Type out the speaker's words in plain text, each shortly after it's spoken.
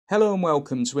Hello and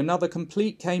welcome to another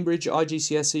complete Cambridge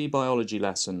IGCSE biology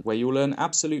lesson, where you'll learn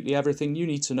absolutely everything you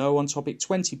need to know on topic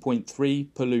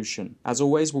 20.3, pollution. As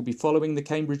always, we'll be following the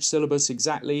Cambridge syllabus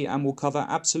exactly and we'll cover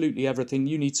absolutely everything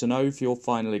you need to know for your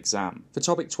final exam. For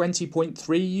topic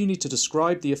 20.3, you need to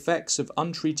describe the effects of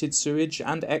untreated sewage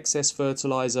and excess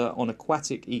fertiliser on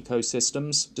aquatic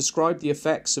ecosystems, describe the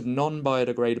effects of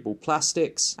non-biodegradable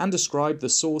plastics, and describe the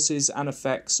sources and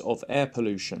effects of air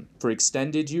pollution. For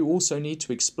extended, you also need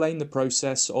to explain the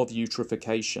process of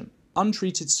eutrophication.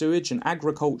 Untreated sewage and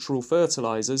agricultural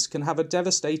fertilisers can have a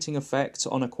devastating effect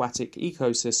on aquatic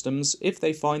ecosystems if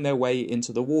they find their way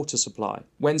into the water supply.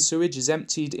 When sewage is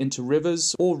emptied into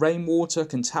rivers or rainwater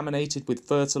contaminated with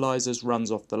fertilisers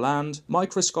runs off the land,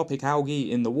 microscopic algae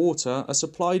in the water are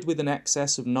supplied with an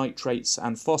excess of nitrates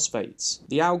and phosphates.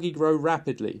 The algae grow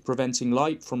rapidly, preventing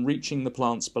light from reaching the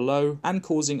plants below and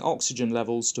causing oxygen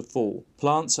levels to fall.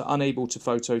 Plants are unable to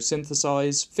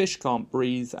photosynthesize, fish can't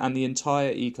breathe, and the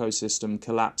entire ecosystem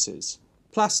collapses.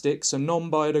 Plastics are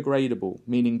non-biodegradable,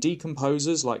 meaning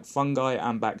decomposers like fungi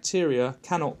and bacteria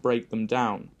cannot break them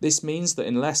down. This means that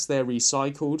unless they're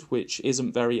recycled, which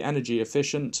isn't very energy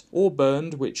efficient, or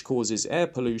burned, which causes air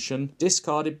pollution,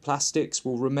 discarded plastics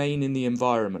will remain in the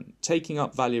environment, taking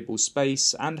up valuable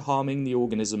space and harming the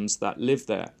organisms that live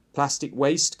there. Plastic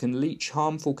waste can leach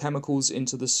harmful chemicals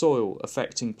into the soil,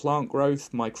 affecting plant growth,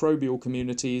 microbial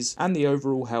communities, and the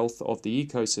overall health of the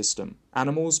ecosystem.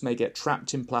 Animals may get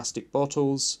trapped in plastic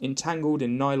bottles, entangled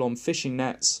in nylon fishing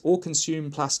nets, or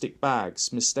consume plastic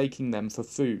bags, mistaking them for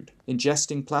food.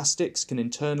 Ingesting plastics can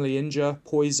internally injure,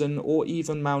 poison, or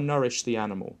even malnourish the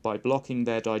animal by blocking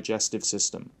their digestive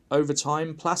system. Over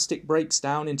time, plastic breaks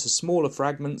down into smaller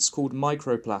fragments called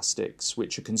microplastics,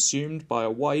 which are consumed by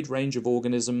a wide range of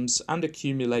organisms and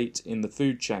accumulate in the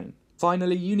food chain.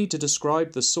 Finally, you need to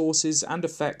describe the sources and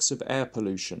effects of air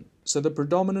pollution. So the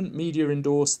predominant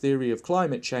media-endorsed theory of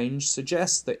climate change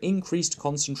suggests that increased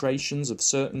concentrations of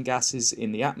certain gases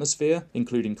in the atmosphere,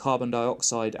 including carbon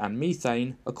dioxide and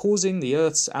methane, are causing the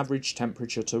Earth's average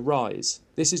temperature to rise.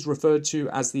 This is referred to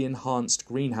as the enhanced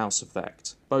greenhouse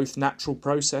effect. Both natural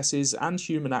processes and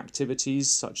human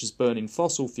activities, such as burning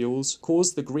fossil fuels,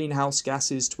 cause the greenhouse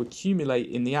gases to accumulate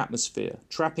in the atmosphere,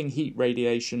 trapping heat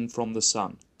radiation from the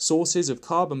sun. Sources of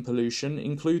carbon pollution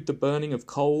include the burning of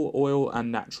coal, oil,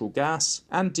 and natural gas,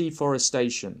 and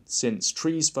deforestation, since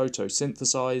trees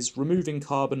photosynthesize, removing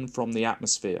carbon from the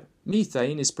atmosphere.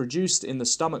 Methane is produced in the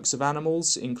stomachs of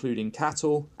animals, including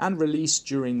cattle, and released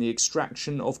during the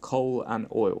extraction of coal and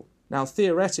oil. Now,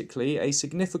 theoretically, a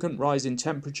significant rise in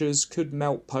temperatures could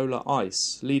melt polar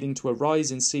ice, leading to a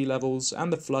rise in sea levels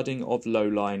and the flooding of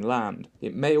low-lying land.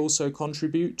 It may also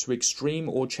contribute to extreme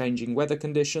or changing weather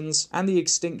conditions and the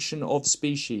extinction of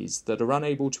species that are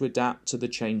unable to adapt to the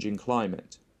changing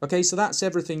climate. Okay, so that's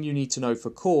everything you need to know for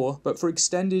core, but for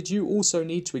extended, you also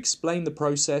need to explain the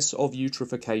process of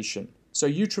eutrophication. So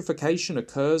eutrophication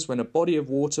occurs when a body of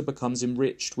water becomes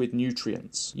enriched with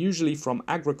nutrients, usually from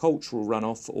agricultural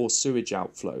runoff or sewage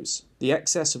outflows. The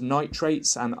excess of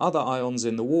nitrates and other ions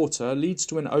in the water leads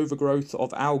to an overgrowth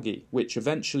of algae, which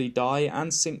eventually die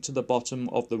and sink to the bottom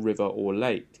of the river or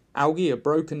lake. Algae are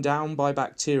broken down by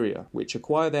bacteria, which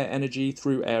acquire their energy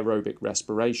through aerobic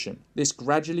respiration. This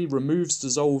gradually removes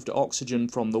dissolved oxygen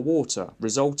from the water,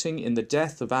 resulting in the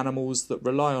death of animals that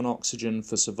rely on oxygen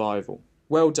for survival.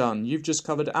 Well done, you've just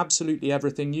covered absolutely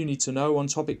everything you need to know on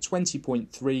topic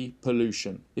 20.3,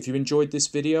 pollution. If you enjoyed this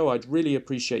video, I'd really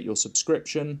appreciate your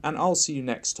subscription, and I'll see you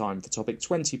next time for topic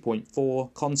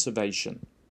 20.4, conservation.